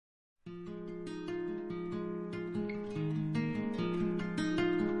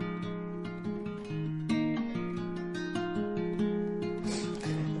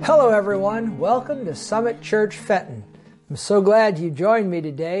Hello everyone, welcome to Summit Church Fenton. I'm so glad you joined me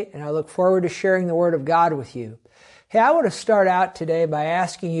today, and I look forward to sharing the Word of God with you. Hey, I want to start out today by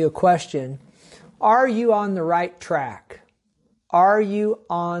asking you a question. Are you on the right track? Are you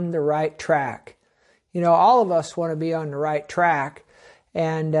on the right track? You know, all of us want to be on the right track,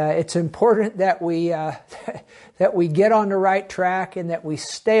 and it's important that we that we get on the right track and that we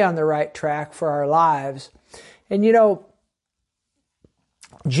stay on the right track for our lives. And you know,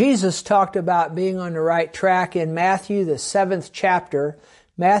 Jesus talked about being on the right track in Matthew, the 7th chapter,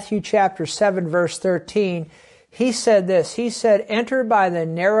 Matthew chapter 7, verse 13. He said this, he said, "Enter by the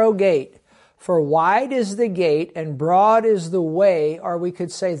narrow gate, for wide is the gate and broad is the way," or we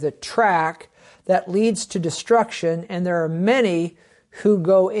could say the track, "that leads to destruction, and there are many who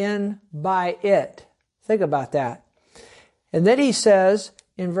go in by it." Think about that. And then he says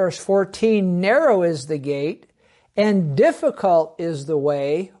in verse 14, "Narrow is the gate, and difficult is the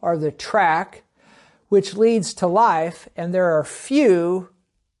way," or the track, "which leads to life, and there are few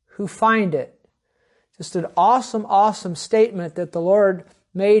who find it." Just an awesome, awesome statement that the Lord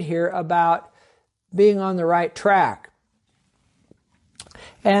made here about being on the right track.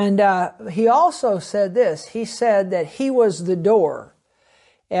 And he also said this. He said that he was the door.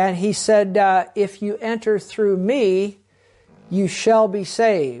 And he said, "If you enter through me, you shall be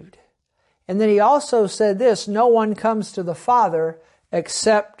saved." And then he also said this, "No one comes to the Father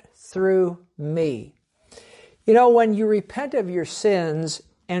except through me." You know, when you repent of your sins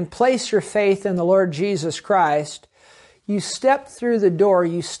and place your faith in the Lord Jesus Christ, you step through the door,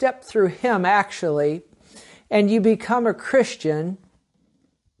 you step through Him actually, and you become a Christian,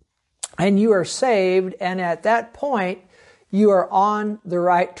 and you are saved, and at that point, you are on the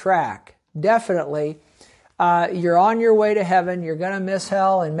right track. Definitely. You're on your way to heaven. You're going to miss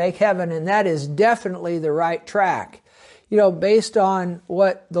hell and make heaven, and that is definitely the right track. You know, based on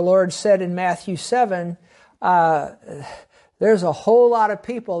what the Lord said in Matthew 7, there's a whole lot of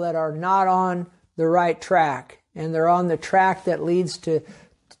people that are not on the right track, and they're on the track that leads to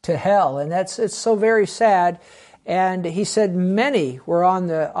hell, and it's so very sad. And he said many were on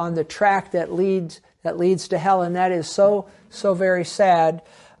the track that leads to hell, and that is so very sad.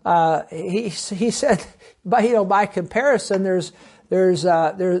 He said, by comparison, there's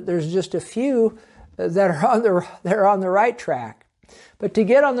just a few that are on the right track. But to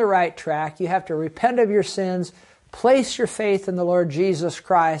get on the right track, you have to repent of your sins, place your faith in the Lord Jesus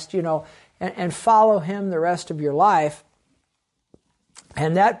Christ, you know, and follow Him the rest of your life.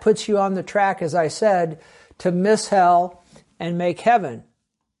 And that puts you on the track, as I said, to miss hell and make heaven.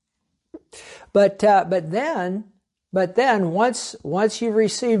 But then once you've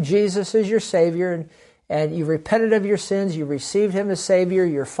received Jesus as your Savior and you've repented of your sins, you've received Him as Savior,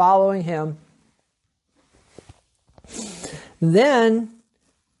 you're following Him, then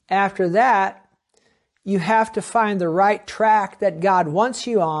after that, you have to find the right track that God wants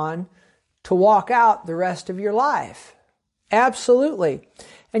you on to walk out the rest of your life. Absolutely.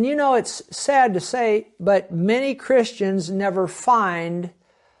 And you know, it's sad to say, but many Christians never find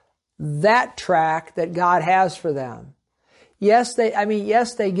that track that God has for them. Yes, they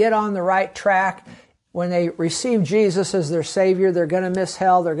get on the right track. When they receive Jesus as their Savior, they're going to miss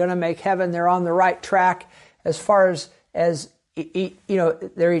hell, they're going to make heaven, they're on the right track as far as you know,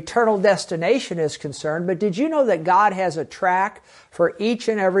 their eternal destination is concerned. But did you know that God has a track for each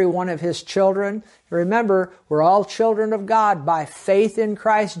and every one of His children? Remember, we're all children of God by faith in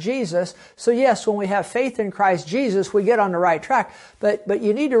Christ Jesus. So yes, when we have faith in Christ Jesus, we get on the right track. But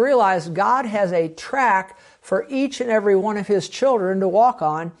you need to realize God has a track for each and every one of His children to walk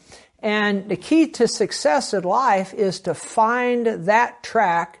on. And the key to success in life is to find that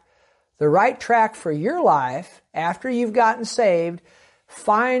track, the right track for your life after you've gotten saved.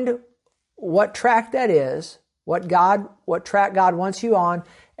 Find what track that is, what track God wants you on,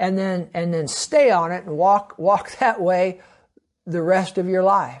 and then stay on it and walk that way the rest of your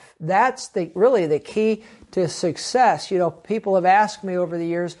life. That's really the key to success. You know, people have asked me over the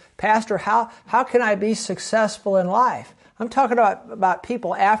years, "Pastor, how can I be successful in life?" I'm talking about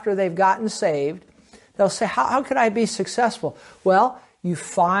people after they've gotten saved. They'll say, how can I be successful? Well, you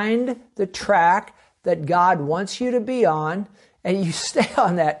find the track that God wants you to be on, and you stay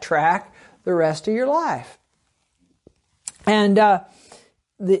on that track the rest of your life. And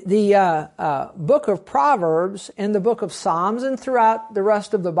the book of Proverbs and the book of Psalms, and throughout the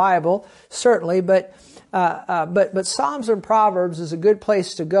rest of the Bible, certainly, but Psalms and Proverbs is a good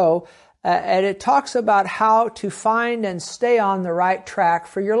place to go. And it talks about how to find and stay on the right track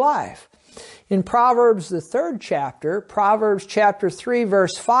for your life. In Proverbs, the 3rd chapter, Proverbs chapter 3,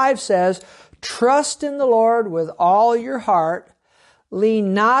 verse 5 says, "Trust in the Lord with all your heart.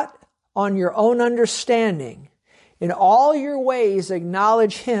 lean not on your own understanding. In all your ways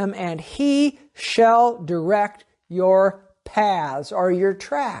acknowledge Him, and He shall direct your paths or your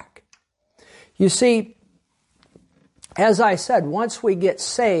track. You see, as I said, once we get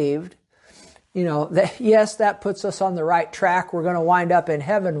saved, yes, that puts us on the right track. We're going to wind up in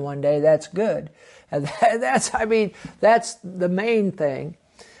heaven one day. That's good. And that's the main thing.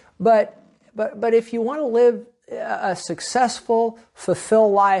 But if you want to live a successful,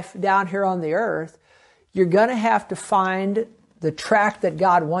 fulfilled life down here on the earth, you're going to have to find the track that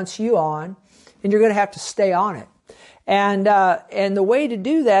God wants you on, and you're going to have to stay on it. And the way to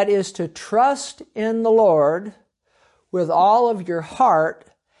do that is to trust in the Lord with all of your heart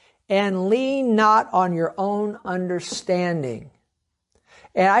and lean not on your own understanding.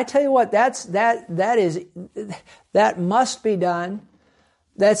 And I tell you what, that must be done.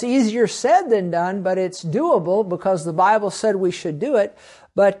 That's easier said than done, but it's doable because the Bible said we should do it.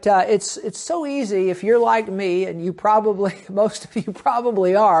 But it's so easy if you're like me, and most of you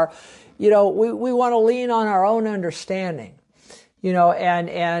probably are. We want to lean on our own understanding.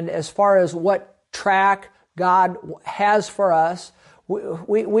 And as far as what track God has for us,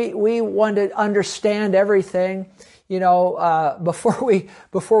 we want to understand everything, before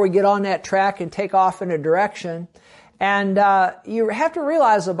we get on that track and take off in a direction. And you have to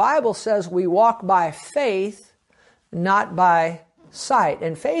realize the Bible says we walk by faith, not by sight.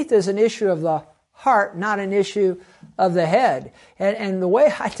 And faith is an issue of the heart, not an issue of the head. And the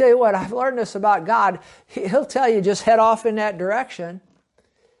way, I tell you what, I've learned this about God, He'll tell you just head off in that direction.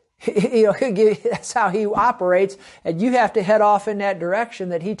 That's how He operates, and you have to head off in that direction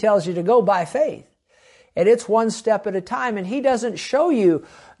that He tells you to go by faith. And it's one step at a time, and He doesn't show you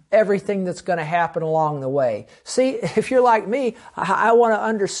everything that's going to happen along the way. See, if you're like me, I want to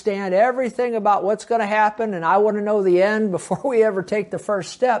understand everything about what's going to happen, and I want to know the end before we ever take the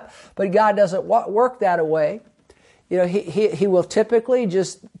first step. But God doesn't work that way. He will typically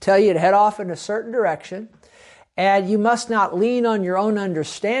just tell you to head off in a certain direction. And you must not lean on your own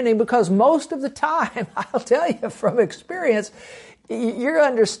understanding, because most of the time, I'll tell you from experience, your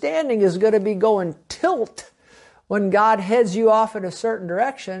understanding is going to be going tilt when God heads you off in a certain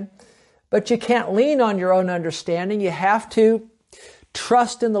direction. But you can't lean on your own understanding. You have to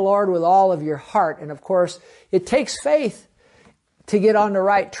trust in the Lord with all of your heart. And of course, it takes faith to get on the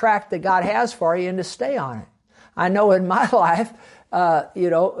right track that God has for you and to stay on it. I know in my life,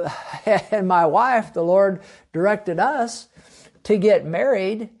 and my wife, the Lord directed us to get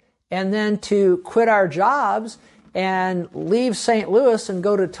married and then to quit our jobs and leave St. Louis and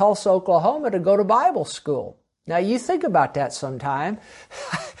go to Tulsa, Oklahoma to go to Bible school. Now you think about that sometime.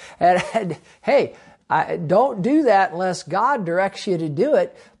 and hey, don't do that unless God directs you to do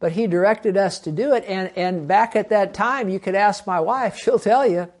it, but He directed us to do it. And back at that time, you could ask my wife, she'll tell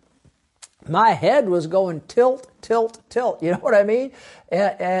you, my head was going tilt, tilt, tilt. You know what I mean?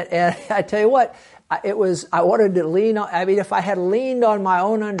 And I tell you what, I wanted to lean on, if I had leaned on my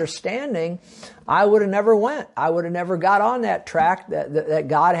own understanding, I would have never went. I would have never got on that track that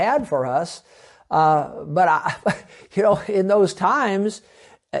God had for us. In those times,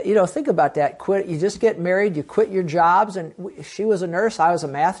 think about that. You just get married, you quit your jobs, and she was a nurse, I was a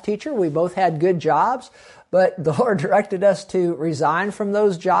math teacher. We both had good jobs. But the Lord directed us to resign from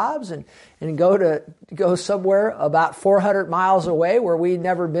those jobs and go somewhere about 400 miles away where we'd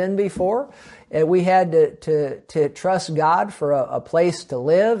never been before. And we had to trust God for a place to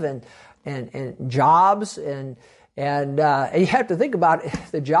live and jobs and you have to think about it,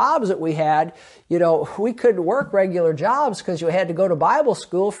 the jobs that we had. We couldn't work regular jobs because you had to go to Bible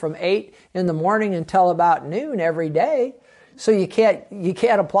school from 8 in the morning until about noon every day. So you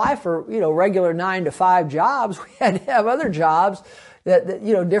can't apply for, regular 9 to 5 jobs. We had to have other jobs that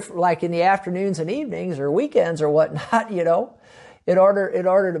different, like in the afternoons and evenings or weekends or whatnot, in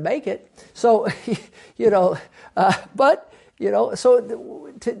order to make it. So, to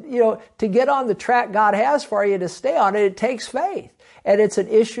get on the track God has for you, to stay on it, it takes faith. And it's an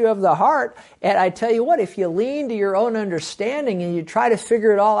issue of the heart. And I tell you what, if you lean to your own understanding and you try to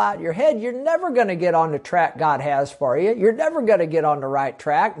figure it all out in your head, you're never going to get on the track God has for you. You're never going to get on the right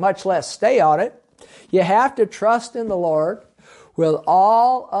track, much less stay on it. You have to trust in the Lord with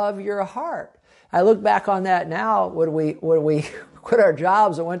all of your heart. I look back on that now when we quit our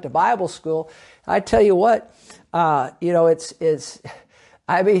jobs and went to Bible school. I tell you what, I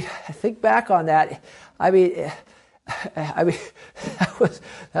think back on that. That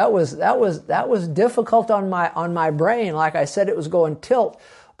was difficult on my brain. Like I said, it was going tilt.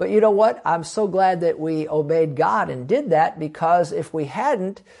 But you know what? I'm so glad that we obeyed God and did that, because if we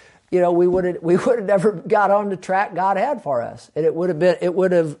hadn't, we would have never got on the track God had for us. And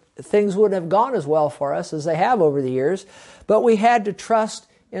things wouldn't have gone as well for us as they have over the years. But we had to trust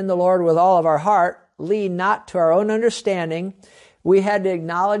in the Lord with all of our heart, lean not to our own understanding. We had to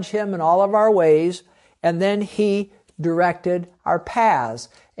acknowledge Him in all of our ways, and then He directed our paths.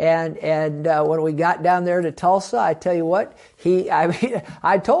 And when we got down there to Tulsa, I tell you what,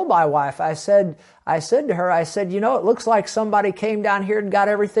 I told my wife, I said to her, it looks like somebody came down here and got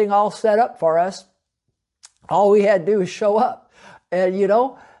everything all set up for us. All we had to do is show up. And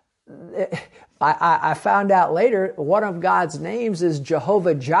I found out later, one of God's names is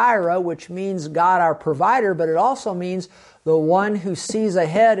Jehovah Jireh, which means God our provider, but it also means the one who sees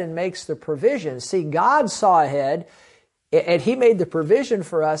ahead and makes the provision. See, God saw ahead, and He made the provision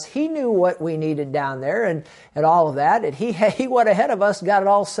for us. He knew what we needed down there and all of that. And He went ahead of us, got it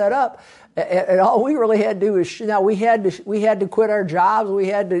all set up. And all we really had to do is, we had to quit our jobs. We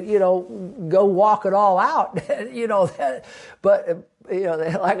had to, go walk it all out, but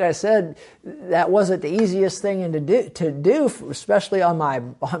like I said, that wasn't the easiest thing to do, especially on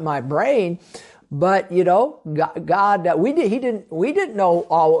my brain. But God, we didn't know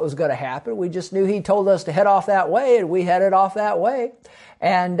all what was going to happen. We just knew He told us to head off that way, and we headed off that way.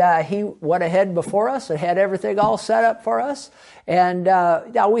 And He went ahead before us and had everything all set up for us. And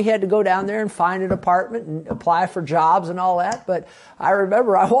we had to go down there and find an apartment and apply for jobs and all that. But I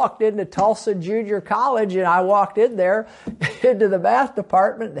remember I walked into Tulsa Junior College, and I walked in there into the math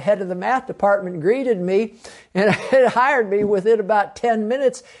department. The head of the math department greeted me and hired me within about 10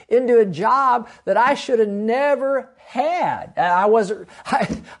 minutes into a job that I should have never had.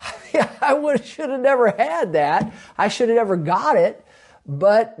 Should have never had that. I should have never got it.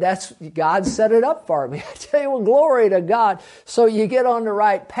 But God set it up for me. I tell you, well, glory to God. So you get on the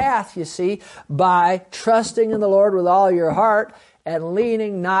right path, you see, by trusting in the Lord with all your heart and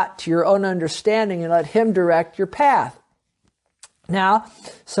leaning not to your own understanding, and let Him direct your path. Now,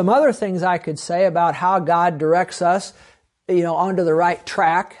 some other things I could say about how God directs us, onto the right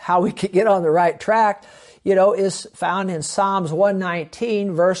track, how we can get on the right track, is found in Psalms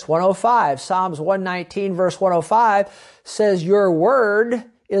 119, verse 105. Psalms 119, verse 105 says, "Your word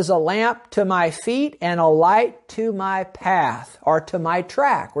is a lamp to my feet and a light to my path," or to my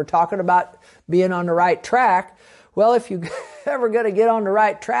track. We're talking about being on the right track. Well, if you're ever going to get on the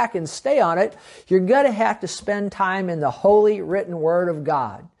right track and stay on it, you're going to have to spend time in the holy written word of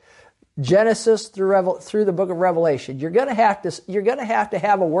God. Genesis through the book of Revelation. You're going to have to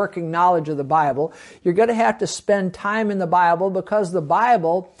have a working knowledge of the Bible. You're going to have to spend time in the Bible, because the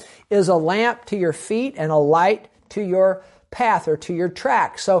Bible is a lamp to your feet and a light to your path, or to your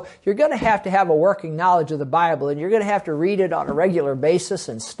track. So you're going to have a working knowledge of the Bible, and you're going to have to read it on a regular basis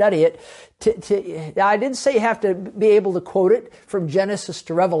and study it. Now, I didn't say you have to be able to quote it from Genesis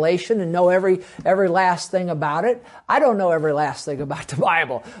to Revelation and know every last thing about it. I don't know every last thing about the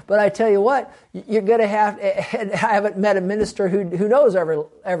Bible, but I tell you what, you're going to have. And I haven't met a minister who knows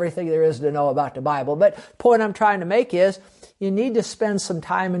everything there is to know about the Bible. But the point I'm trying to make is, you need to spend some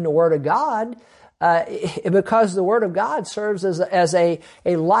time in the Word of God. Because the Word of God serves as a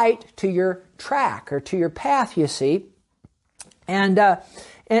light to your track, or to your path, you see. And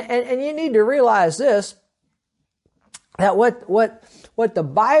you need to realize this, that what the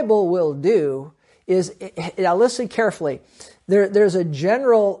Bible will do is, now listen carefully, there's a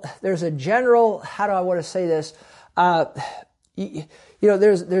general, how do I want to say this,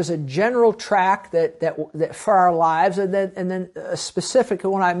 there's a general track that for our lives, and then specific,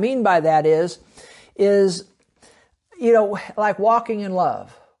 what I mean by that is, like walking in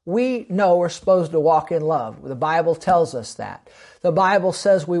love. We know we're supposed to walk in love. The Bible tells us that. The Bible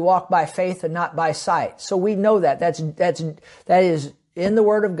says we walk by faith and not by sight. So we know that. That is in the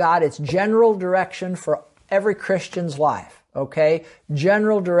Word of God. It's general direction for every Christian's life. Okay?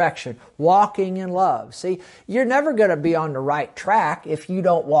 General direction. Walking in love. See, you're never going to be on the right track if you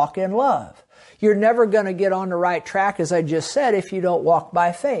don't walk in love. You're never going to get on the right track, as I just said, if you don't walk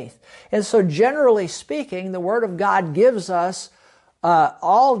by faith. And so generally speaking, the Word of God gives us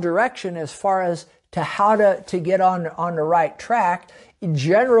all direction as far as to how to get on the right track,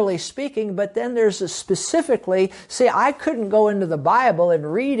 generally speaking. But then there's specifically, see, I couldn't go into the Bible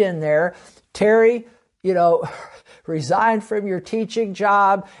and read in there, Terry, resign from your teaching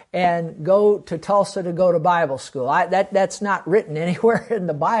job and go to Tulsa to go to Bible school. That's not written anywhere in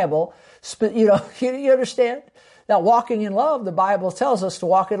the Bible. You understand? Now, walking in love, the Bible tells us to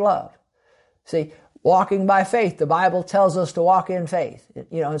walk in love. See, walking by faith, the Bible tells us to walk in faith,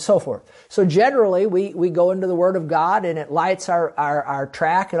 and so forth. So generally, we go into the Word of God, and it lights our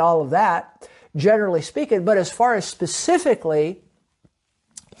track and all of that, generally speaking. But as far as specifically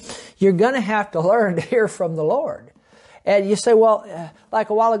you're going to have to learn to hear from the Lord. And you say, well, like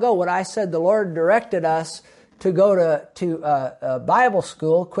a while ago when I said the Lord directed us to go to Bible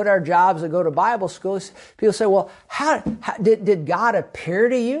school, quit our jobs and go to Bible school, people say, well, how did God appear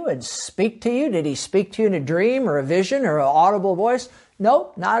to you and speak to you? Did He speak to you in a dream or a vision or an audible voice?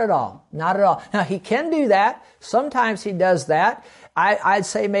 Nope, not at all. Not at all. Now, He can do that. Sometimes He does that. I'd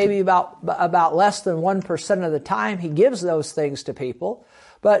say maybe about less than 1% of the time He gives those things to people.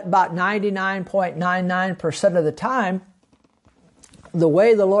 But about 99.99% of the time, the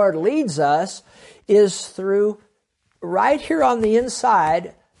way the Lord leads us is through right here on the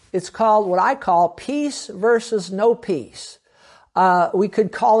inside. It's called what I call peace versus no peace. We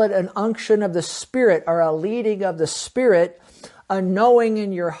could call it an unction of the Spirit or a leading of the Spirit, a knowing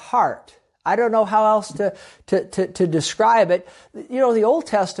in your heart. I don't know how else to describe it. You know, the Old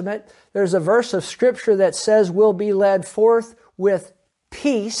Testament, there's a verse of Scripture that says we'll be led forth with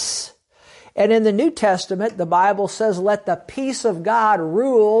peace. And in the New Testament, the Bible says, let the peace of God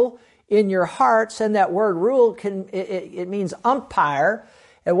rule in your hearts. And that word rule it means umpire.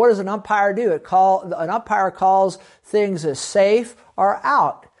 And what does an umpire do? An umpire calls things as safe or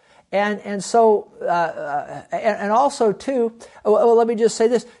out. And so also too, well, let me just say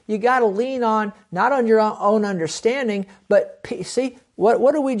this. You got to lean on, not on your own understanding, but see,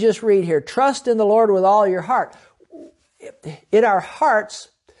 what do we just read here? Trust in the Lord with all your heart. In our hearts,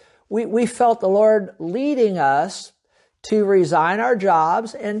 we felt the Lord leading us to resign our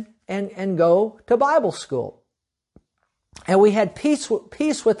jobs and go to Bible school. And we had peace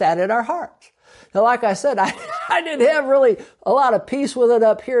with that in our hearts. Now, like I said, I didn't have really a lot of peace with it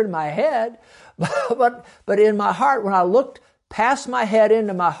up here in my head, but in my heart, when I looked past my head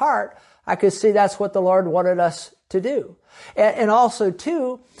into my heart, I could see that's what the Lord wanted us to do. And also,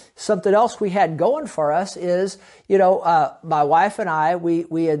 too, something else we had going for us is, my wife and I,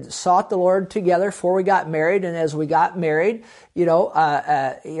 we had sought the Lord together before we got married. And as we got married,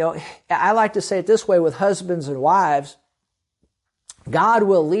 I like to say it this way with husbands and wives. God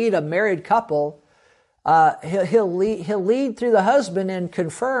will lead a married couple. He'll lead through the husband and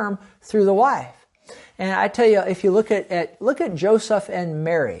confirm through the wife. And I tell you, if you look at Joseph and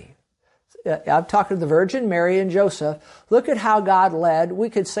Mary, I'm talking to the Virgin Mary and Joseph. Look at how God led.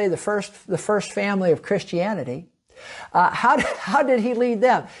 We could say the first family of Christianity. How did He lead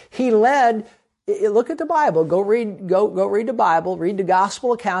them? He led. Look at the Bible. Go read the Bible. Read the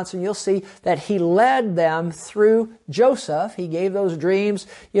gospel accounts, and you'll see that He led them through Joseph. He gave those dreams,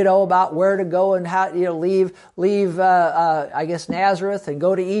 about where to go and how, leave. I guess Nazareth and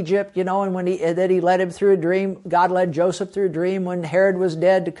go to Egypt, and then He led him through a dream. God led Joseph through a dream when Herod was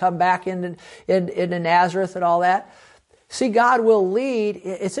dead to come back into Nazareth and all that. See, God will lead.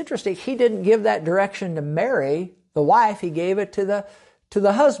 It's interesting. He didn't give that direction to Mary, the wife. He gave it to the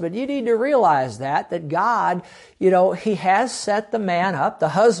husband. You need to realize that God, He has set the man up, the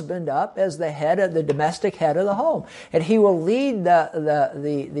husband up, as the head of the domestic head of the home. And He will lead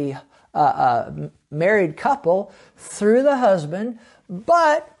the married couple through the husband,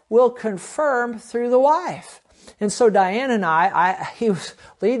 but will confirm through the wife. And so Diane and He was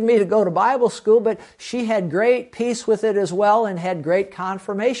leading me to go to Bible school, but she had great peace with it as well and had great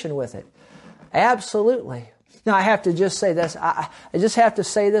confirmation with it. Absolutely. Now, I have to just say this. I just have to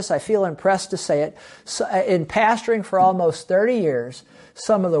say this. I feel impressed to say it. So, in pastoring for almost 30 years,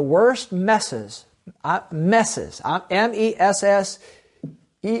 some of the worst messes, M-E-S-S,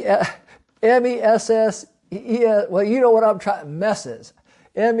 well, you know what I'm trying, messes.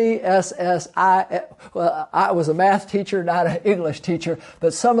 M-E-S-S-I, well, I was a math teacher, not an English teacher,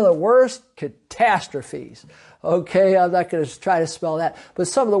 but some of the worst catastrophes. Okay, I'm not going to try to spell that. But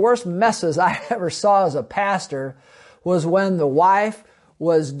some of the worst messes I ever saw as a pastor was when the wife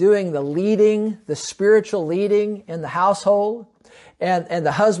was doing the leading, the spiritual leading in the household, and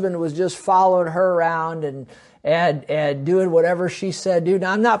the husband was just following her around and doing whatever she said do.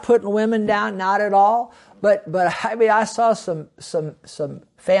 Now, I'm not putting women down, not at all, but I mean, I saw some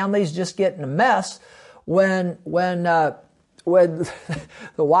families just get in a mess when the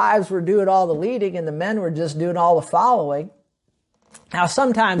wives were doing all the leading and the men were just doing all the following. Now,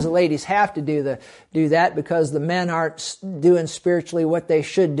 sometimes the ladies have to do that because the men aren't doing spiritually what they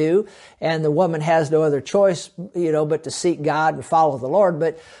should do, and the woman has no other choice, but to seek God and follow the Lord.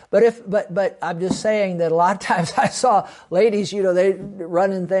 But I'm just saying that a lot of times I saw ladies, they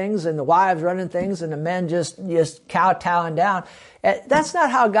running things and the wives running things and the men just kowtowing down. That's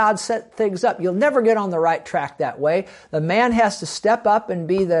not how God set things up. You'll never get on the right track that way. The man has to step up and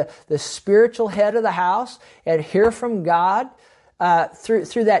be the spiritual head of the house and hear from God.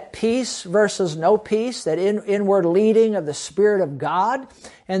 through that peace versus no peace, that inward leading of the Spirit of God.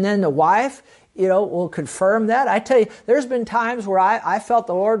 And then the wife, will confirm that. I tell you, there's been times where I felt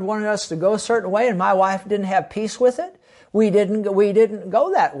the Lord wanted us to go a certain way and my wife didn't have peace with it. We didn't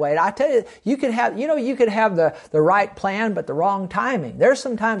go that way. And I tell you, you could have the right plan, but the wrong timing. There's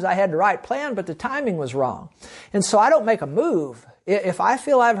sometimes I had the right plan, but the timing was wrong. And so I don't make a move. If I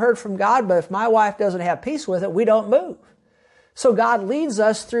feel I've heard from God, but if my wife doesn't have peace with it, we don't move. So God leads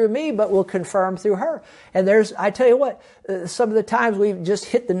us through me, but will confirm through her. And I tell you what, some of the times we've just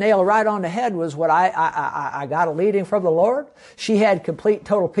hit the nail right on the head was what I got a leading from the Lord. She had complete,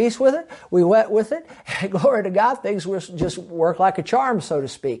 total peace with it. We went with it. And glory to God, things just work like a charm, so to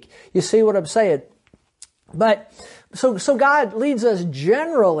speak. You see what I'm saying? But so God leads us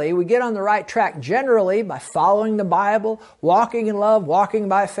generally, we get on the right track generally by following the Bible, walking in love, walking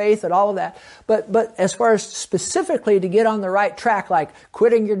by faith and all of that. But as far as specifically to get on the right track, like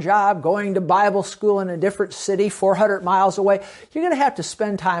quitting your job, going to Bible school in a different city 400 miles away, you're going to have to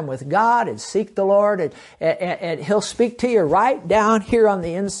spend time with God and seek the Lord and He'll speak to you right down here on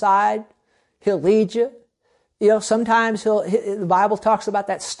the inside. He'll lead you. Sometimes the Bible talks about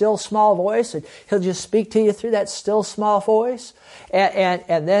that still small voice, and He'll just speak to you through that still small voice.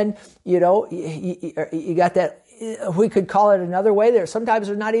 And then, you got that, we could call it another way there. Sometimes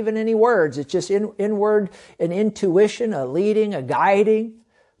there's not even any words. It's just inward, an intuition, a leading, a guiding,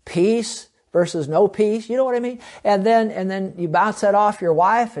 peace versus no peace. You know what I mean? And then you bounce that off your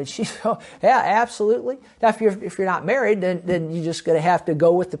wife and she, yeah, absolutely. Now, if you're not married, then you're just going to have to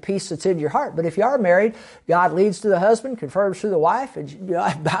go with the peace that's in your heart. But if you are married, God leads to the husband, confirms through the wife, and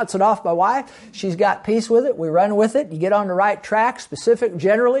I bounce it off my wife. She's got peace with it. We run with it. You get on the right track,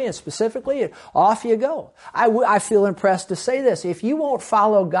 generally and specifically, and off you go. I feel impressed to say this. If you won't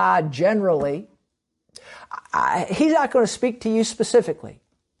follow God generally, He's not going to speak to you specifically.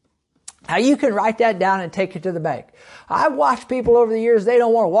 Now you can write that down and take it to the bank. I've watched people over the years, they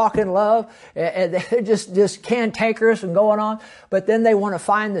don't want to walk in love, and they're just cantankerous and going on, but then they want to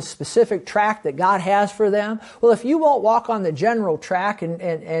find the specific track that God has for them. Well, if you won't walk on the general track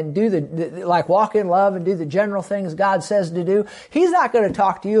and do like walk in love and do the general things God says to do, He's not going to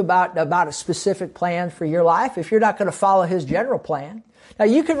talk to you about a specific plan for your life if you're not going to follow His general plan. Now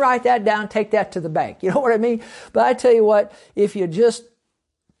you can write that down, take that to the bank. You know what I mean? But I tell you what, if you just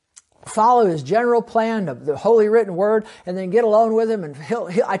follow His general plan of the Holy Written Word, and then get alone with Him, and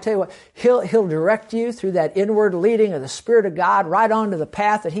I tell you what, He'll direct you through that inward leading of the Spirit of God right onto the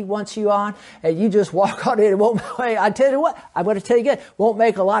path that He wants you on, and you just walk on it. It won't. I tell you what, I'm going to tell you again, won't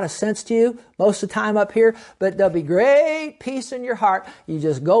make a lot of sense to you most of the time up here, but there'll be great peace in your heart. You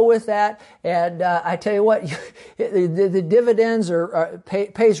just go with that, and I tell you what, the dividends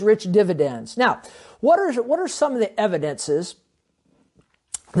pays rich dividends. Now, what are some of the evidences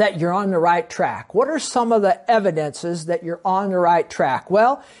that you're on the right track? What are some of the evidences that you're on the right track?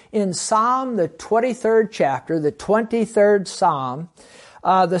 Well, in Psalm, the 23rd chapter, the 23rd Psalm,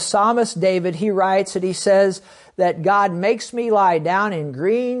 the psalmist David, he writes and he says that God makes me lie down in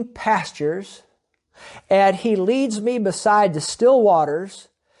green pastures, and He leads me beside the still waters.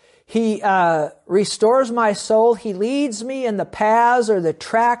 He restores my soul. He leads me in the paths or the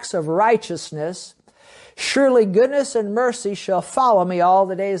tracks of righteousness. Surely goodness and mercy shall follow me all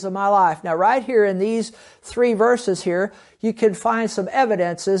the days of my life. Now, right here in these 3 verses here, you can find some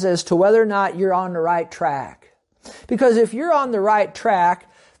evidences as to whether or not you're on the right track. Because if you're on the right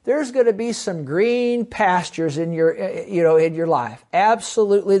track, there's going to be some green pastures in your, in your life.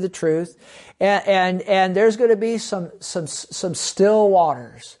 Absolutely the truth. And there's going to be some still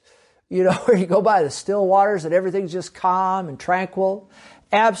waters. Where you go by the still waters and everything's just calm and tranquil.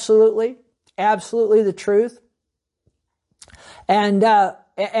 Absolutely the truth. And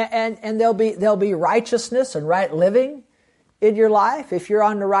there'll be righteousness and right living in your life. If you're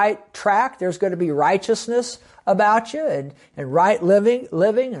on the right track, there's going to be righteousness about you and right living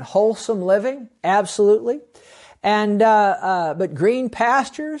and wholesome living. Absolutely. And, but green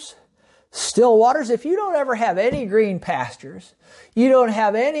pastures, still waters. If you don't ever have any green pastures, you don't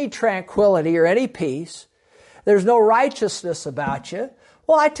have any tranquility or any peace, there's no righteousness about you.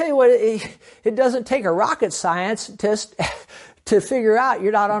 Well, I tell you what, it doesn't take a rocket scientist to figure out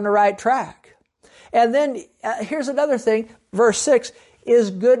you're not on the right track. And then here's another thing, verse 6,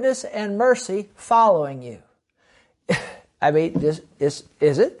 is goodness and mercy following you? I mean, is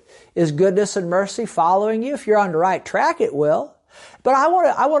it? Is goodness and mercy following you? If you're on the right track, it will. But I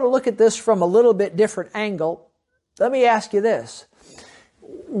want to look at this from a little bit different angle. Let me ask you this.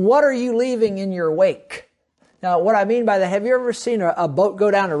 What are you leaving in your wake? Now, what I mean by that, have you ever seen a boat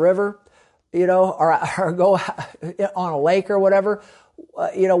go down a river? or go on a lake or whatever,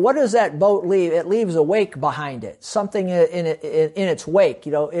 what does that boat leave? It leaves a wake behind it, something in its wake.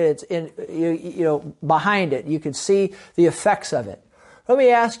 It's behind it. You can see the effects of it. Let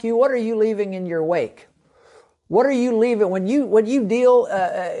me ask you, what are you leaving in your wake? What are you leaving when you deal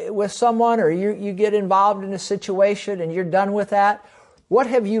with someone, or you get involved in a situation and you're done with that? What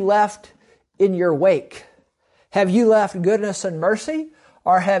have you left in your wake? Have you left goodness and mercy,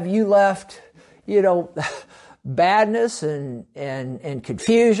 or have you left, badness and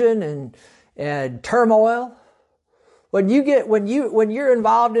confusion and turmoil? When you're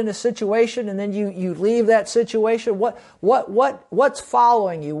involved in a situation and then you leave that situation, what's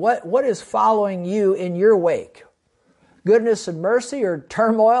following you? What is following you in your wake? Goodness and mercy, or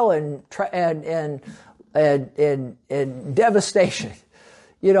turmoil and devastation?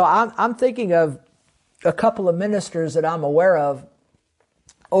 I'm thinking of a couple of ministers that I'm aware of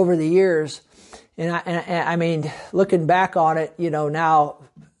over the years, and I mean, looking back on it, now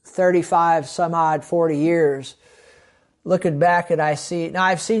 35 some odd 40 years. Looking back, and I've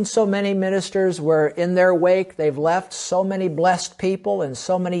seen so many ministers where in their wake they've left so many blessed people, and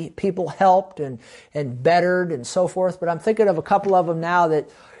so many people helped and bettered and so forth. But I'm thinking of a couple of them now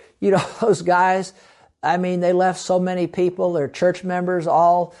that, those guys, I mean, they left so many people, their church members,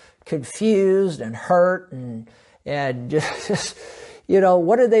 all confused and hurt and just,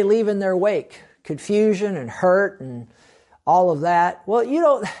 what did they leave in their wake? Confusion and hurt and all of that.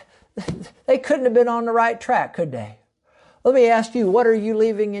 Well, they couldn't have been on the right track, could they? Let me ask you, what are you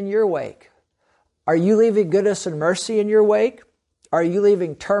leaving in your wake? Are you leaving goodness and mercy in your wake? Are you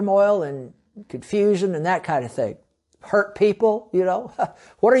leaving turmoil and confusion and that kind of thing? Hurt people,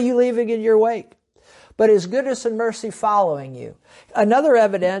 What are you leaving in your wake? But is goodness and mercy following you? Another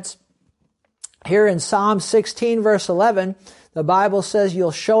evidence, here in Psalm 16, verse 11, the Bible says, you'll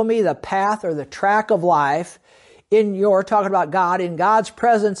show me the path or the track of life. Talking about God, in God's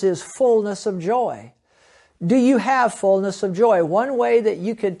presence is fullness of joy. Do you have fullness of joy? One way that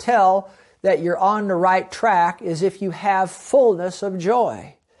you could tell that you're on the right track is if you have fullness of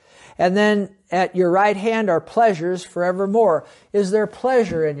joy. And then at your right hand are pleasures forevermore. Is there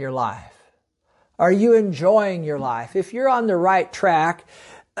pleasure in your life? Are you enjoying your life? If you're on the right track,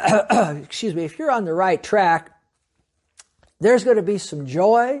 if you're on the right track, there's going to be some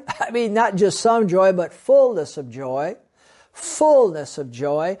joy. I mean, not just some joy, but fullness of joy. Fullness of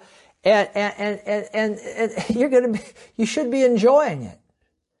joy. And you should be enjoying it.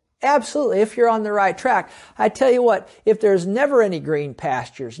 Absolutely, if you're on the right track. I tell you what, if there's never any green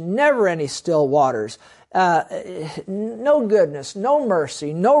pastures, never any still waters, no goodness, no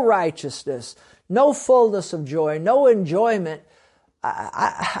mercy, no righteousness, no fullness of joy, no enjoyment,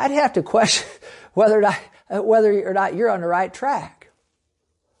 I'd have to question whether or not you're on the right track.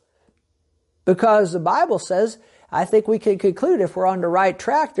 Because the Bible says, I think we can conclude if we're on the right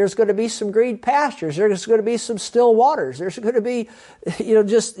track, there's going to be some green pastures. There's going to be some still waters. There's going to be,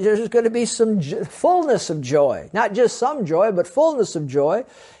 there's going to be some fullness of joy. Not just some joy, but fullness of joy.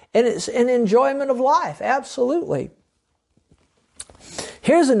 And it's an enjoyment of life. Absolutely.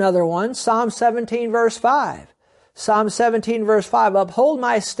 Here's another one. Psalm 17 verse 5. Psalm 17 verse 5. Uphold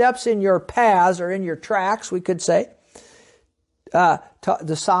my steps in your paths, or in your tracks, we could say.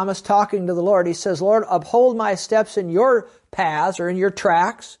 The psalmist talking to the Lord, he says, Lord, uphold my steps in your paths, or in your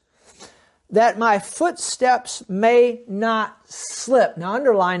tracks, that my footsteps may not slip. Now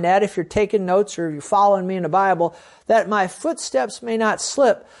underline that if you're taking notes or you're following me in the Bible, that my footsteps may not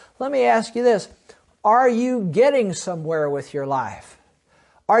slip. Let me ask you this. Are you getting somewhere with your life?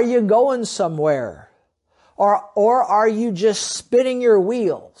 Are you going somewhere? Or are you just spinning your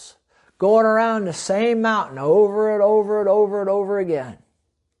wheels, going around the same mountain over and over and over and over again?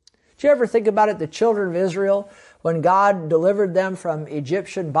 Did you ever think about it, the children of Israel, when God delivered them from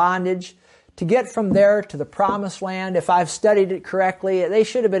Egyptian bondage, to get from there to the promised land? If I've studied it correctly, they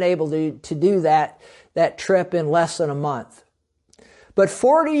should have been able to do that trip in less than a month. But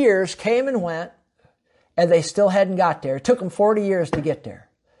 40 years came and went, and they still hadn't got there. It took them 40 years to get there,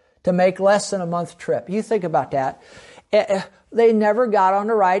 to make less than a month trip. You think about that. They never got on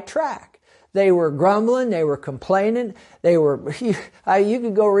the right track. They were grumbling. They were complaining. You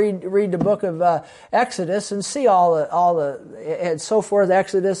could go read the book of Exodus and see all the and so forth,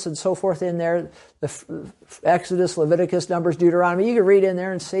 Exodus and so forth in there. The Exodus, Leviticus, Numbers, Deuteronomy. You could read in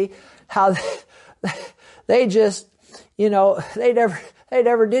there and see how they just, they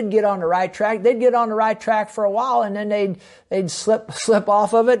never did get on the right track. They'd get on the right track for a while, and then they'd slip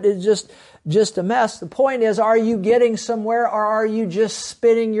off of it. It's just a mess. The point is, are you getting somewhere, or are you just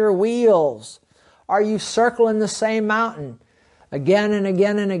spinning your wheels? Are you circling the same mountain? again and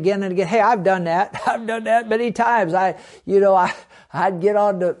again and again and again. Hey, I've done that. I've done that many times. I'd get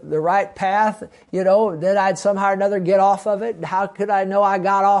on the right path, then I'd somehow or another get off of it. How could I know I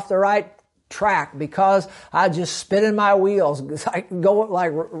got off the right track? Because I just spinning my wheels. I can go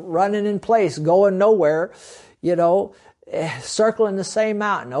like running in place, going nowhere, circling the same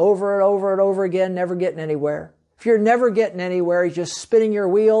mountain over and over and over again, never getting anywhere. If you're never getting anywhere, you're just spinning your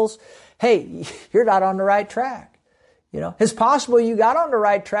wheels, hey, you're not on the right track. It's possible you got on the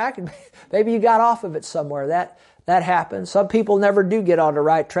right track and maybe you got off of it somewhere. That happens. Some people never do get on the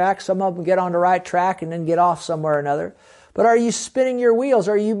right track. Some of them get on the right track and then get off somewhere or another. But are you spinning your wheels?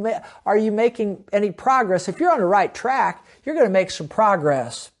 Are you making any progress? If you're on the right track, you're going to make some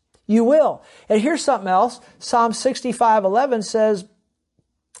progress. You will. And here's something else. Psalm 65:11 says,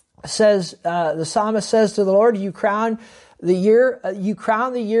 the psalmist says to the Lord, you crown the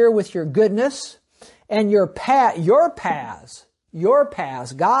year with your goodness, and your paths,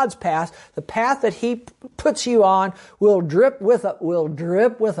 God's path, the path that He puts you on will drip with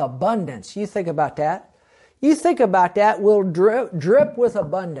abundance. You think about that. Will drip with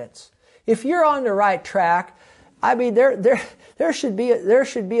abundance. If you're on the right track, there should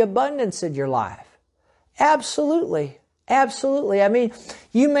be abundance in your life. Absolutely. Absolutely.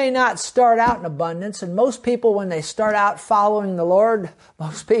 You may not start out in abundance, and most people, when they start out following the Lord,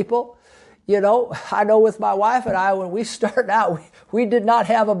 I know with my wife and I, when we started out, we did not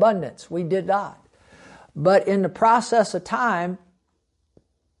have abundance. We did not. But in the process of time,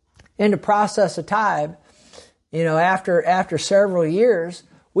 after several years,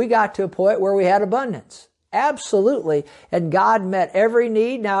 we got to a point where we had abundance. Absolutely. And God met every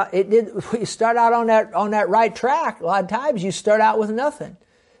need. Now, we start out on that right track. A lot of times you start out with nothing.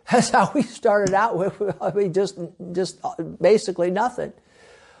 That's how we started out with, just basically nothing.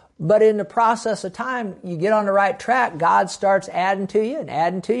 But in the process of time, you get on the right track, God starts adding to you,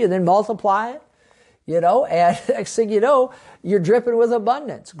 then multiply it, and next thing you know, you're dripping with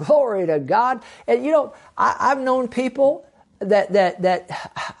abundance. Glory to God. And I've known people that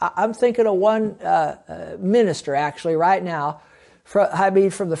I'm thinking of one minister actually right now.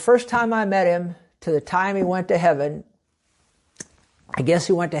 From the first time I met him to the time he went to heaven, I guess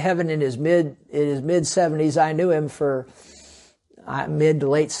he went to heaven in his mid 70s. I knew him for mid to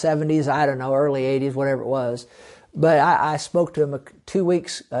late 70s, I don't know, early 80s, whatever it was. But I spoke to him 2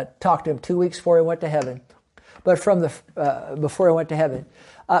 weeks, talked to him 2 weeks before he went to heaven. But before he went to heaven.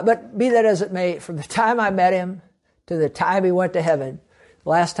 But be that as it may, from the time I met him to the time he went to heaven,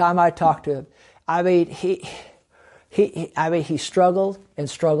 last time I talked to him, he struggled and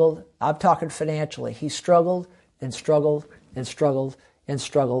struggled. I'm talking financially. He struggled and struggled and struggled and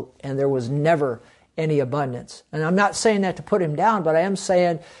struggled, and there was never any abundance. And I'm not saying that to put him down, but I am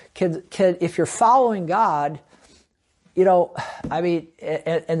saying, if you're following God,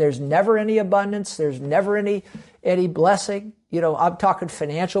 and there's never any abundance, there's never any blessing. I'm talking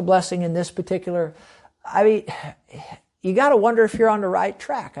financial blessing in this particular. You got to wonder if you're on the right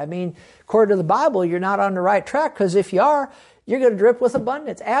track. According to the Bible, you're not on the right track, because if you are, you're going to drip with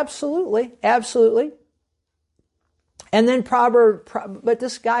abundance. Absolutely, absolutely. And then but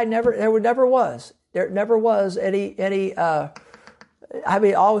this guy there never was any.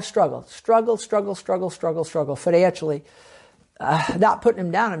 Always struggle financially. Not putting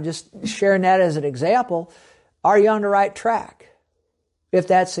him down. I'm just sharing that as an example. Are you on the right track? If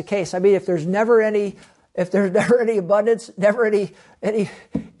that's the case, if there's never any abundance, never any, you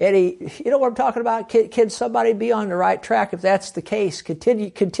know what I'm talking about? Can somebody be on the right track if that's the case?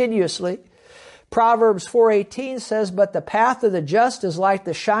 Continuously. Proverbs 4:18 says, but the path of the just is like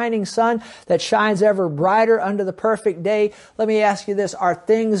the shining sun that shines ever brighter unto the perfect day. Let me ask you this. Are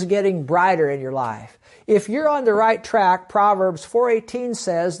things getting brighter in your life? If you're on the right track, Proverbs 4:18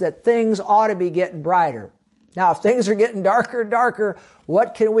 says that things ought to be getting brighter. Now, if things are getting darker and darker,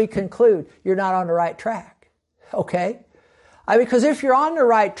 what can we conclude? You're not on the right track. Okay? Because if you're on the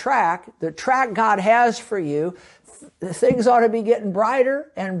right track, the track God has for you, things ought to be getting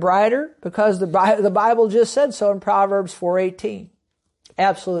brighter and brighter, because the Bible just said so in Proverbs 4:18.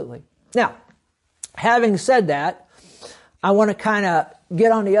 Absolutely. Now, having said that, I want to kind of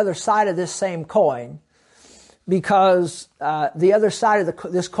get on the other side of this same coin, because the other side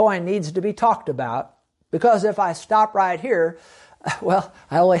of this coin needs to be talked about. Because if I stop right here, well,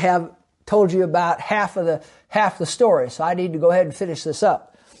 I only have told you about half the story, so I need to go ahead and finish this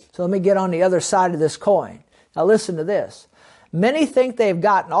up. So let me get on the other side of this coin. Now listen to this. Many think they've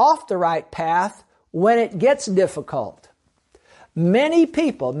gotten off the right path when it gets difficult. Many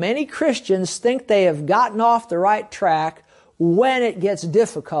Christians think they have gotten off the right track when it gets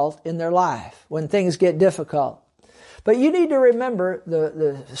difficult in their life, when things get difficult. But you need to remember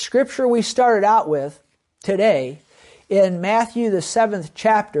the scripture we started out with today in Matthew the 7th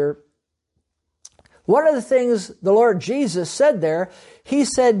chapter. One of the things the Lord Jesus said there, He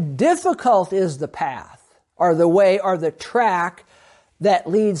said, difficult is the path, or the way, or the track that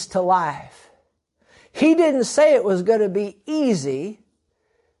leads to life. He didn't say it was going to be easy,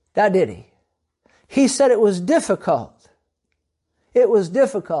 now did He? He said it was difficult. It was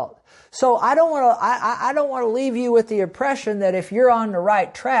difficult. So I don't want to leave you with the impression that if you're on the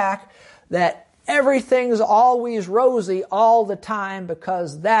right track, that everything's always rosy all the time,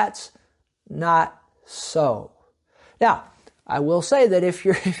 because that's not so. Now, I will say that if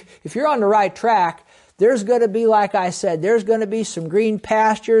you're on the right track, there's going to be, like I said, there's going to be some green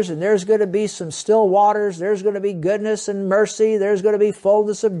pastures, and there's going to be some still waters. There's going to be goodness and mercy. There's going to be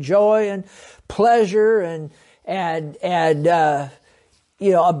fullness of joy and pleasure and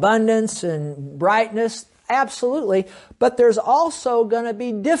abundance and brightness. Absolutely. But there's also going to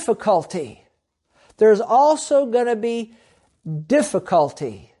be difficulty. There's also going to be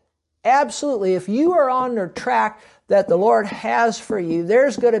difficulty. Absolutely. If you are on the track that the Lord has for you,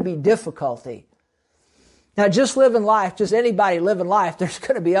 there's going to be difficulty. Now, just living life, just anybody living life, there's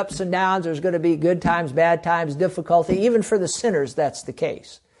going to be ups and downs. There's going to be good times, bad times, difficulty. Even for the sinners, that's the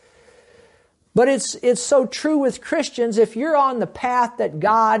case. But it's so true with Christians. If you're on the path that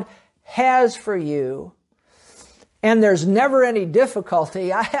God has for you, and there's never any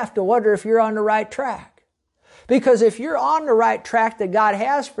difficulty, I have to wonder if you're on the right track. Because if you're on the right track that God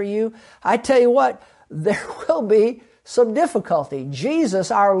has for you, I tell you what, there will be some difficulty. Jesus,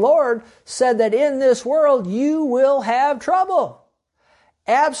 our Lord, said that in this world you will have trouble.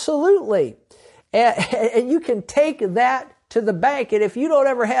 Absolutely. And you can take that to the bank. And if you don't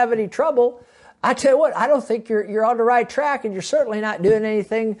ever have any trouble, I tell you what, I don't think you're on the right track, and you're certainly not doing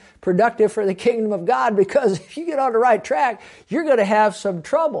anything productive for the kingdom of God, because if you get on the right track, you're going to have some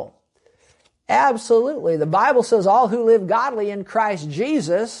trouble. Absolutely. The Bible says all who live godly in Christ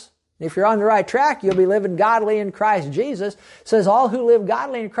Jesus, if you're on the right track, you'll be living godly in Christ Jesus. It says all who live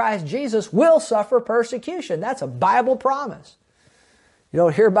godly in Christ Jesus will suffer persecution. That's a Bible promise. You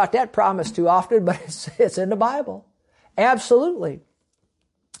don't hear about that promise too often, but it's in the Bible. Absolutely.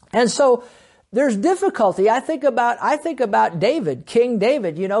 And so there's difficulty. I think about David, King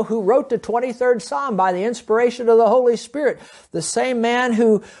David, who wrote the 23rd Psalm by the inspiration of the Holy Spirit. The same man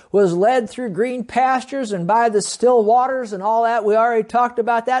who was led through green pastures and by the still waters and all that. We already talked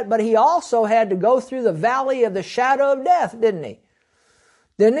about that. But he also had to go through the valley of the shadow of death, didn't he?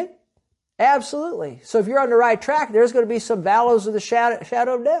 Didn't he? Absolutely. So if you're on the right track, there's going to be some valleys of the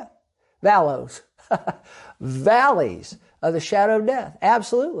shadow of death. Valleys of the shadow of death.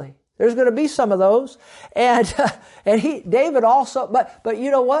 Absolutely. There's going to be some of those. And David also, but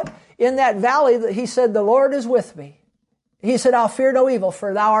you know what? In that valley, he said, the Lord is with me. He said, I'll fear no evil,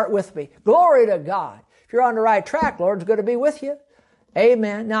 for thou art with me. Glory to God. If you're on the right track, Lord's going to be with you.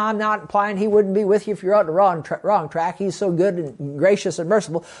 Amen. Now, I'm not implying He wouldn't be with you if you're on the wrong track. He's so good and gracious and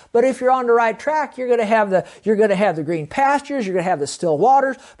merciful. But if you're on the right track, you're going to have the green pastures, you're going to have the still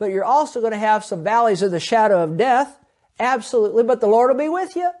waters, but you're also going to have some valleys of the shadow of death. Absolutely. But the Lord will be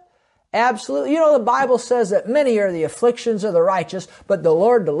with you. Absolutely. The Bible says that many are the afflictions of the righteous, but the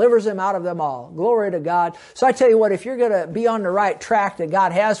Lord delivers them out of them all. Glory to God. So I tell you what, if you're going to be on the right track that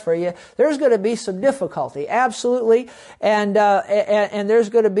God has for you, there's going to be some difficulty. Absolutely. And there's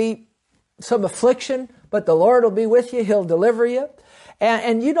going to be some affliction, but the Lord will be with you. He'll deliver you.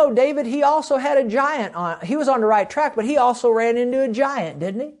 And David, he also had a giant he was on the right track, but he also ran into a giant,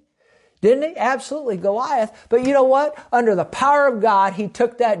 didn't he? Didn't he? Absolutely, Goliath. But you know what? Under the power of God, he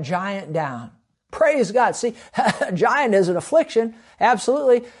took that giant down. Praise God. See, a giant is an affliction.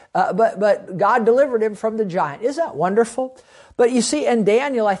 Absolutely. But God delivered him from the giant. Isn't that wonderful? But you see, in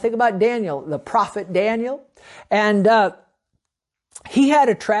Daniel, I think about Daniel, the prophet Daniel. And he had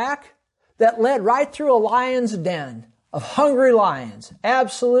a track that led right through a lion's den of hungry lions.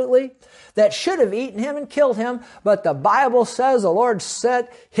 Absolutely. That should have eaten him and killed him. But the Bible says the Lord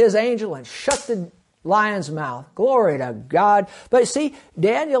set His angel and shut the lion's mouth. Glory to God. But see,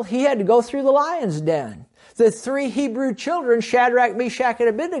 Daniel, he had to go through the lion's den. The 3 Hebrew children, Shadrach, Meshach, and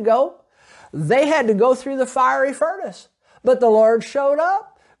Abednego, they had to go through the fiery furnace. But the Lord showed up.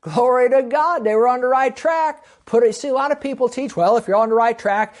 Glory to God. They were on the right track. See, a lot of people teach, well, if you're on the right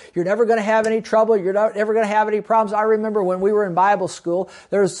track, you're never going to have any trouble. You're not ever going to have any problems. I remember when we were in Bible school,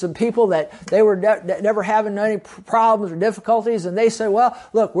 there was some people that they were never having any problems or difficulties. And they said, well,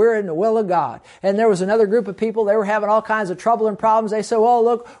 look, we're in the will of God. And there was another group of people, they were having all kinds of trouble and problems. They said,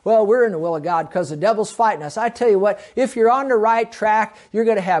 well, we're in the will of God because the devil's fighting us. I tell you what, if you're on the right track, you're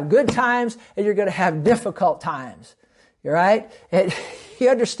going to have good times and you're going to have difficult times. right? And you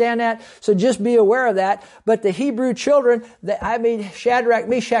understand that? So just be aware of that. But the Hebrew children, Shadrach,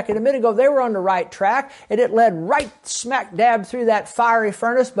 Meshach, and Abednego, they were on the right track, and it led right smack dab through that fiery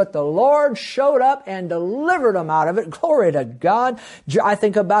furnace, but the Lord showed up and delivered them out of it. Glory to God. I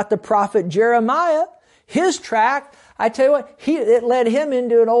think about the prophet Jeremiah. His track, I tell you what, it led him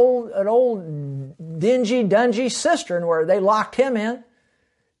into an old dingy, dungy cistern where they locked him in.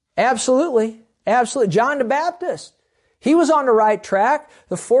 Absolutely. Absolutely. John the Baptist. He was on the right track,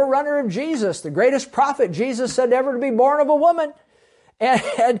 the forerunner of Jesus, the greatest prophet Jesus said ever to be born of a woman.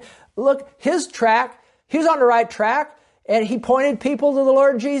 And look, his track, he was on the right track, and he pointed people to the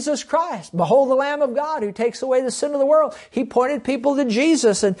Lord Jesus Christ. Behold the Lamb of God who takes away the sin of the world. He pointed people to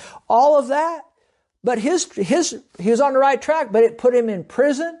Jesus and all of that. But he was on the right track, but it put him in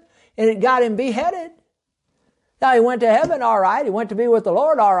prison and it got him beheaded. Now he went to heaven, all right. He went to be with the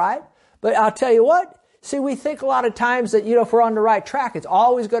Lord, all right. But I'll tell you what, see, we think a lot of times that, if we're on the right track, it's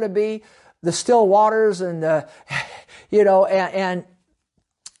always going to be the still waters and the, and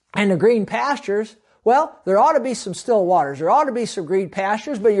the green pastures. Well, there ought to be some still waters. There ought to be some green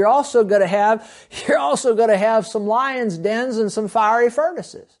pastures, but you're also going to have some lions' dens and some fiery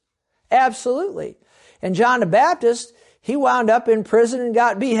furnaces. Absolutely. And John the Baptist, he wound up in prison and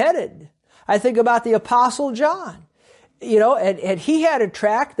got beheaded. I think about the Apostle John. And he had a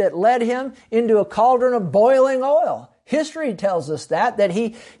track that led him into a cauldron of boiling oil. History tells us that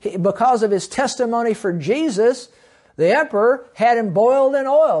he because of his testimony for Jesus, the emperor had him boiled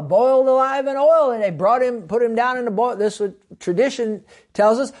alive in oil, and they put him down in the boil. This tradition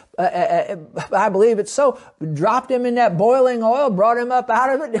tells us, I believe it's so, dropped him in that boiling oil, brought him up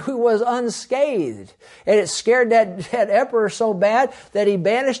out of it, who was unscathed. And it scared that emperor so bad that he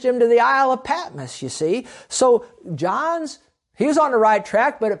banished him to the Isle of Patmos, you see. So he was on the right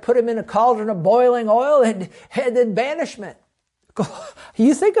track, but it put him in a cauldron of boiling oil and then banishment.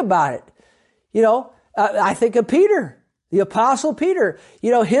 You think about it, I think of Peter, the Apostle Peter.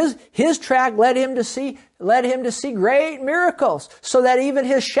 His track led him to see great miracles, so that even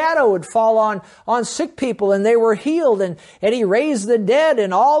his shadow would fall on sick people and they were healed, and he raised the dead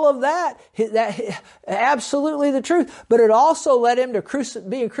and all of that. That absolutely the truth. But it also led him to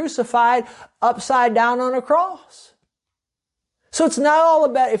being crucified upside down on a cross. So it's not all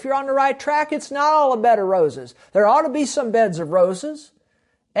about, if you're on the right track, it's not all a bed of roses. There ought to be some beds of roses.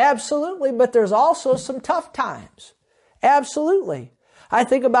 Absolutely, but there's also some tough times. Absolutely. I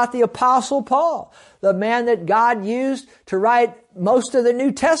think about the Apostle Paul, the man that God used to write most of the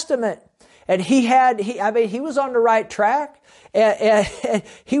New Testament. And he was on the right track. And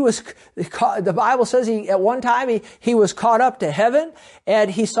he was, the Bible says at one time he was caught up to heaven,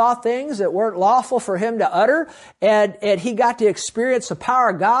 and he saw things that weren't lawful for him to utter. And he got to experience the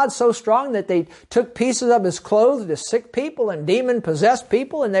power of God so strong that they took pieces of his clothes to sick people and demon-possessed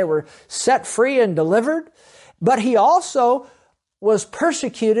people, and they were set free and delivered. But he also was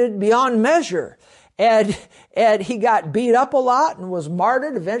persecuted beyond measure. And he got beat up a lot and was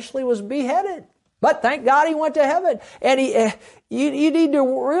martyred, eventually was beheaded. But thank God he went to heaven. And you need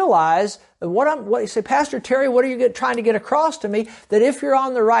to realize what you say, Pastor Terry, what are you trying to get across to me? That if you're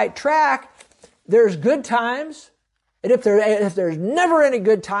on the right track, there's good times. And if there's never any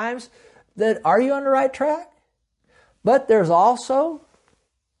good times, then are you on the right track? But there's also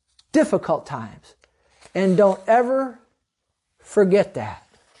difficult times. And don't ever forget that.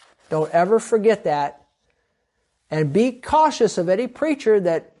 Don't ever forget that. And be cautious of any preacher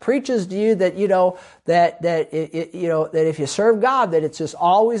that preaches to you that, that if you serve God, that it's just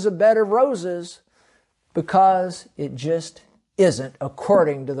always a bed of roses, because it just isn't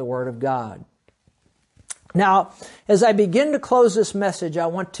according to the Word of God. Now, as I begin to close this message, I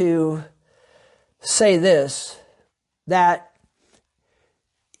want to say this, that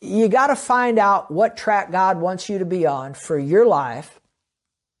you got to find out what track God wants you to be on for your life.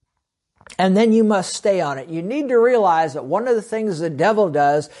 And then you must stay on it. You need to realize that one of the things the devil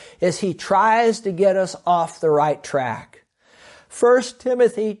does is he tries to get us off the right track. 1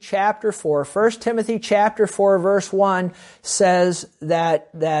 Timothy chapter 4 verse 1 says that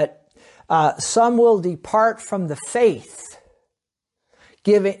some will depart from the faith.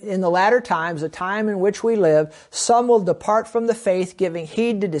 Giving, in the latter times, the time in which we live, some will depart from the faith, giving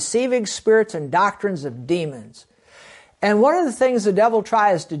heed to deceiving spirits and doctrines of demons. And one of the things the devil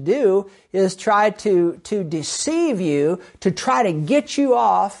tries to do is try to deceive you, to try to get you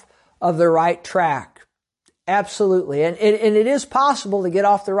off of the right track. Absolutely. And it is possible to get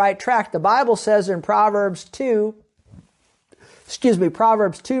off the right track. The Bible says in Proverbs 2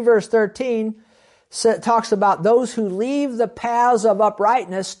 verse 13, talks about those who leave the paths of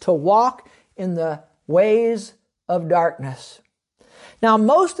uprightness to walk in the ways of darkness. Now,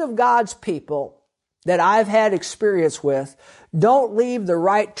 most of God's people that I've had experience with don't leave the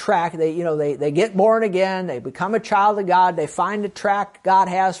right track. They get born again, they become a child of God, they find the track God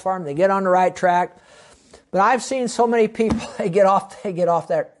has for them, they get on the right track. But I've seen so many people, they get off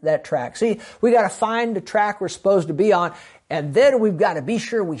that track. See, we got to find the track we're supposed to be on, and then we've got to be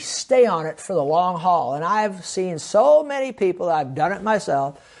sure we stay on it for the long haul. And I've seen so many people, I've done it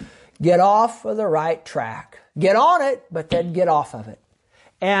myself, get off of the right track. Get on it, but then get off of it.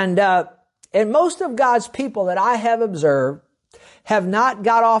 And most of God's people that I have observed have not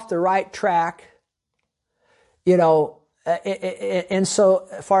got off the right track, and so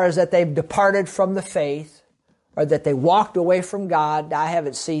far as that they've departed from the faith, or that they walked away from God. I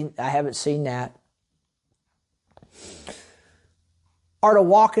haven't seen that. Or to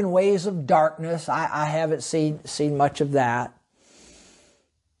walk in ways of darkness. I haven't seen much of that.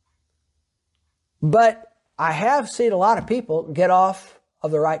 But I have seen a lot of people get off of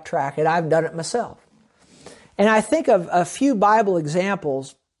the right track, and I've done it myself. And I think of a few Bible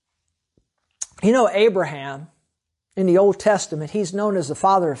examples. Abraham in the Old Testament, he's known as the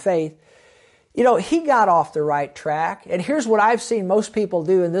father of faith. He got off the right track. And here's what I've seen most people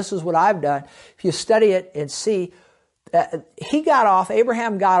do, and this is what I've done. If you study it and see,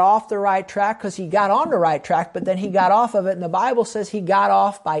 Abraham got off the right track because he got on the right track, but then he got off of it, and the Bible says he got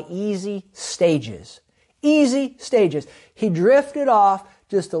off by easy stages. Easy stages. He drifted off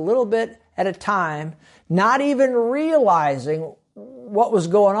just a little bit at a time, not even realizing what was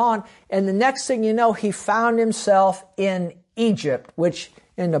going on. And the next thing you know, he found himself in Egypt, which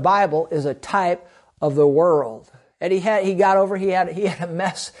in the Bible is a type of the world. And he had a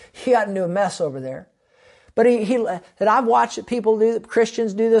mess. He got into a mess over there. But I've watched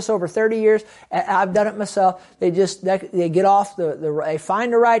Christians do this over 30 years. I've done it myself. They get off they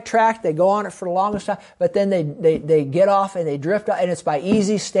find the right track. They go on it for the longest time, but then they get off and they drift off, and it's by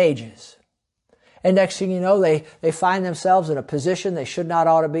easy stages. And next thing you know, they find themselves in a position they should not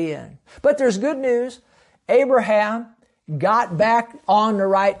ought to be in. But there's good news. Abraham got back on the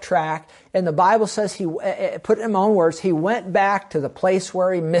right track, and the Bible says he put it in my own words, he went back to the place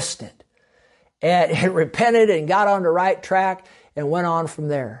where he missed it. And he repented and got on the right track and went on from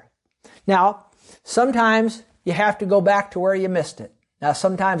there. Now, sometimes you have to go back to where you missed it. Now,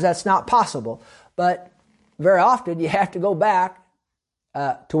 sometimes that's not possible, but very often you have to go back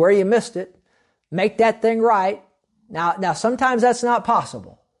to where you missed it, make that thing right. Now, sometimes that's not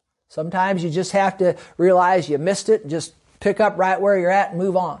possible. Sometimes you just have to realize you missed it and just pick up right where you're at and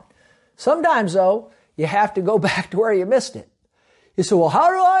move on. Sometimes, though, you have to go back to where you missed it. You say, well, how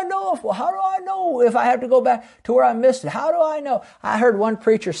do I know if I have to go back to where I missed it? How do I know? I heard one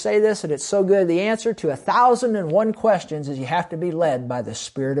preacher say this, and it's so good. The answer to 1,001 questions is you have to be led by the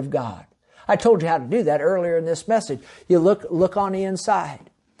Spirit of God. I told you how to do that earlier in this message. You look on the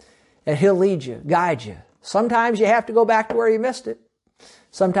inside, and He'll lead you, guide you. Sometimes you have to go back to where you missed it.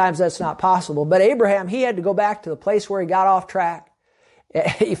 Sometimes that's not possible. But Abraham, he had to go back to the place where he got off track.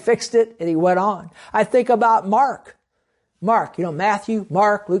 He fixed it, and he went on. I think about Mark, Matthew,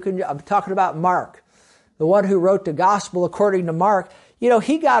 Mark, Luke, and I'm talking about Mark, the one who wrote the gospel according to Mark.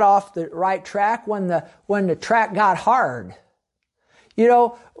 He got off the right track when the track got hard.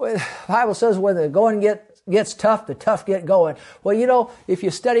 The Bible says when the going gets tough, the tough get going. Well, if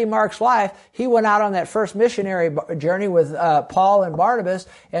you study Mark's life, he went out on that first missionary journey with Paul and Barnabas,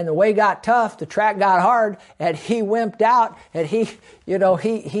 and the way got tough, the track got hard, and he wimped out, and he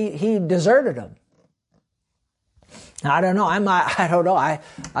deserted them. I don't know. I'm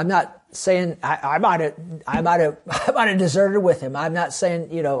not saying I might have deserted with him. I'm not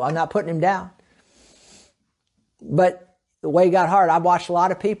saying, I'm not putting him down. But the way got hard. I've watched a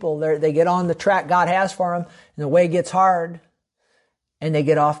lot of people. They get on the track God has for them, and the way gets hard, and they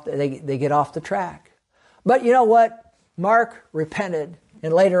get off the track. But you know what? Mark repented,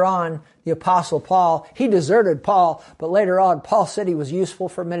 and later on, the Apostle Paul, he deserted Paul, but later on, Paul said he was useful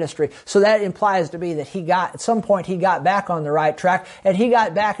for ministry. So that implies to me that at some point, he got back on the right track, and he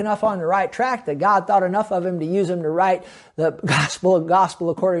got back enough on the right track that God thought enough of him to use him to write the gospel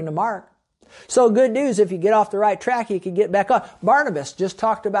according to Mark. So good news, if you get off the right track, you can get back on. Barnabas, just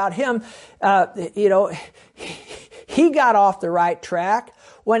talked about him. He got off the right track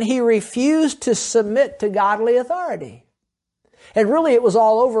when he refused to submit to godly authority. And really it was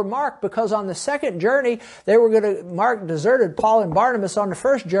all over Mark, because on the second journey, Mark deserted Paul and Barnabas on the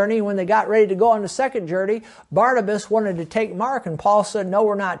first journey. When they got ready to go on the second journey, Barnabas wanted to take Mark, and Paul said, no,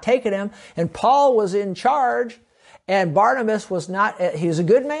 we're not taking him. And Paul was in charge. And Barnabas was not, he was a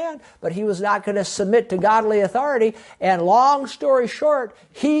good man, but he was not going to submit to godly authority. And long story short,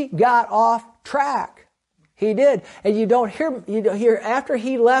 he got off track. He did. And you don't hear after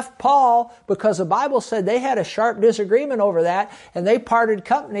he left Paul, because the Bible said they had a sharp disagreement over that and they parted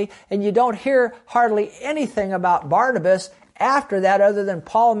company, and you don't hear hardly anything about Barnabas after that, other than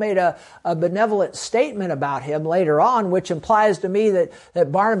Paul made a benevolent statement about him later on, which implies to me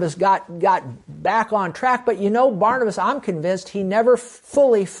that Barnabas got back on track. But Barnabas, I'm convinced he never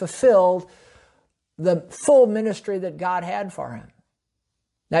fully fulfilled the full ministry that God had for him.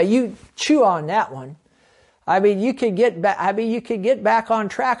 Now you chew on that one. You could get back on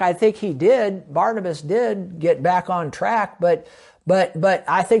track. I think he did. Barnabas did get back on track, but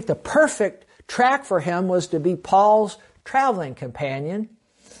I think the perfect track for him was to be Paul's traveling companion,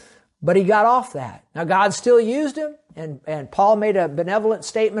 but he got off that. Now God still used him, and Paul made a benevolent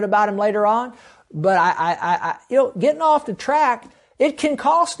statement about him later on, but I getting off the track, it can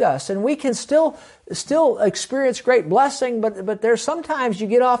cost us, and we can still experience great blessing, but there's sometimes you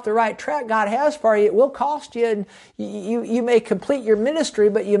get off the right track God has for you, it will cost you, and you may complete your ministry,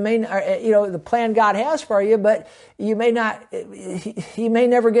 but you may, the plan God has for you, but you may not, you may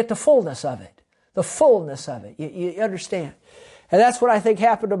never get the fullness of it. The fullness of it. You understand? And that's what I think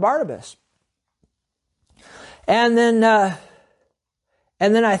happened to Barnabas. And then I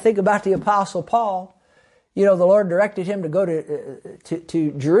think about the Apostle Paul. The Lord directed him to go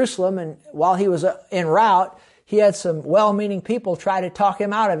to Jerusalem, and while he was en route, he had some well-meaning people try to talk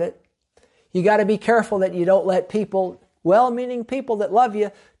him out of it. You got to be careful that you don't let people, well-meaning people that love you,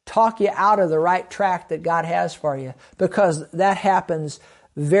 talk you out of the right track that God has for you, because that happens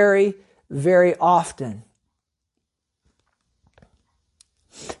very, very often.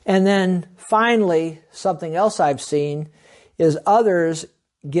 And then finally, something else I've seen is others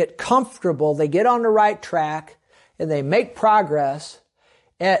get comfortable. They get on the right track and they make progress.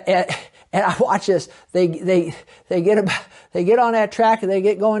 And I watch this. They get on that track and they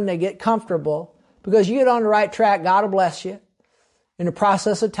get going and they get comfortable, because you get on the right track, God will bless you in the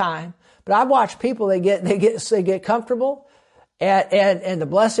process of time. But I've watched people, they get comfortable. And the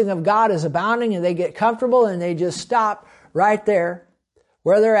blessing of God is abounding, and they get comfortable and they just stop right there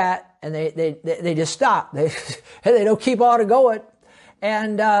where they're at, and they just stop. They don't keep on going,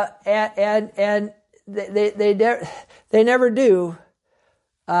 and they never do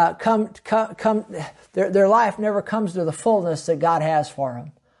come. Their life never comes to the fullness that God has for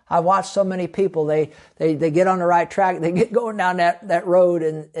them. I've watched so many people, they get on the right track, they get going down that road,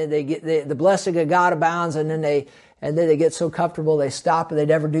 and the blessing of God abounds, and then they get so comfortable they stop and they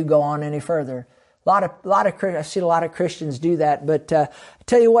never do go on any further. I've seen a lot of Christians do that, but I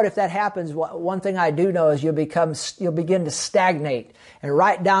tell you what, if that happens, one thing I do know is you'll begin to stagnate, and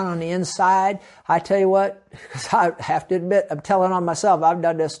right down on the inside, I tell you what, because I have to admit, I'm telling on myself, I've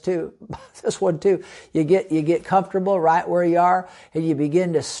done this too, this one too. You get comfortable right where you are, and you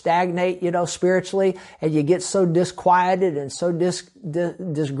begin to stagnate, spiritually, and you get so disquieted and so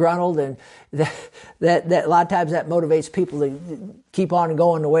disgruntled, and that a lot of times that motivates people to keep on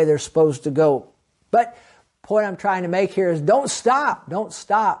going the way they're supposed to go. But the point I'm trying to make here is don't stop.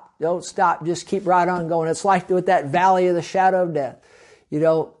 Just keep right on going. It's like with that valley of the shadow of death.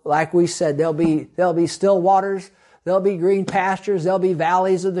 Like we said, there'll be still waters, there'll be green pastures, there'll be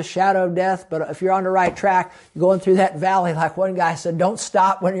valleys of the shadow of death. But if you're on the right track, going through that valley, like one guy said, don't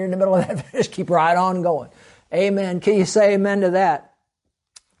stop when you're in the middle of that. Just keep right on going. Amen. Can you say amen to that?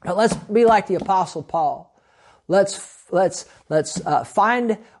 But let's be like the Apostle Paul. Let's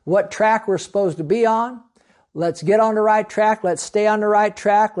find what track we're supposed to be on. Let's get on the right track. Let's stay on the right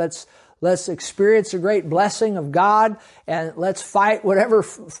track. Let's experience the great blessing of God, and let's fight whatever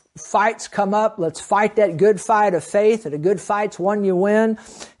fights come up. Let's fight that good fight of faith, and a good fight's one you win.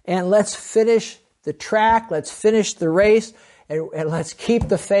 And let's finish the track. Let's finish the race, and let's keep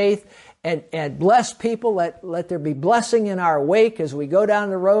the faith and bless people. Let there be blessing in our wake as we go down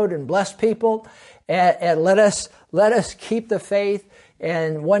the road and bless people. And let us keep the faith.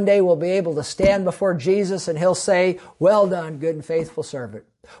 And one day we'll be able to stand before Jesus, and He'll say, "Well done, good and faithful servant."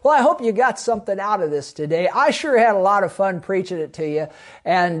 Well, I hope you got something out of this today. I sure had a lot of fun preaching it to you.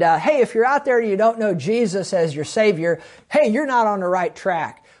 And hey, if you're out there and you don't know Jesus as your Savior, hey, you're not on the right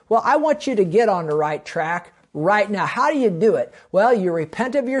track. Well, I want you to get on the right track right now. How do you do it? Well, you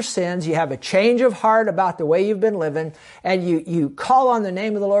repent of your sins, you have a change of heart about the way you've been living, and you call on the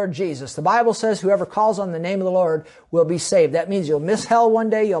name of the Lord Jesus. The Bible says whoever calls on the name of the Lord will be saved. That means you'll miss hell one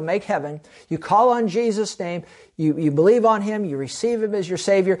day, you'll make heaven. You call on Jesus' name, you believe on Him, you receive Him as your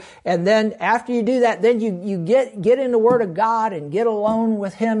Savior, and then after you do that, then you get in the Word of God and get alone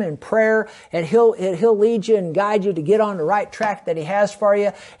with Him in prayer, and He'll lead you and guide you to get on the right track that He has for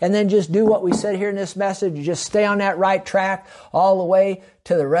you, and then just do what we said here in this message. Just stay on that right track all the way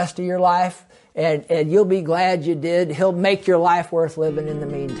to the rest of your life. and you'll be glad you did. He'll make your life worth living in the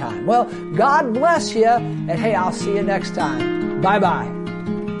meantime. Well, God bless you, and hey, I'll see you next time. Bye-bye.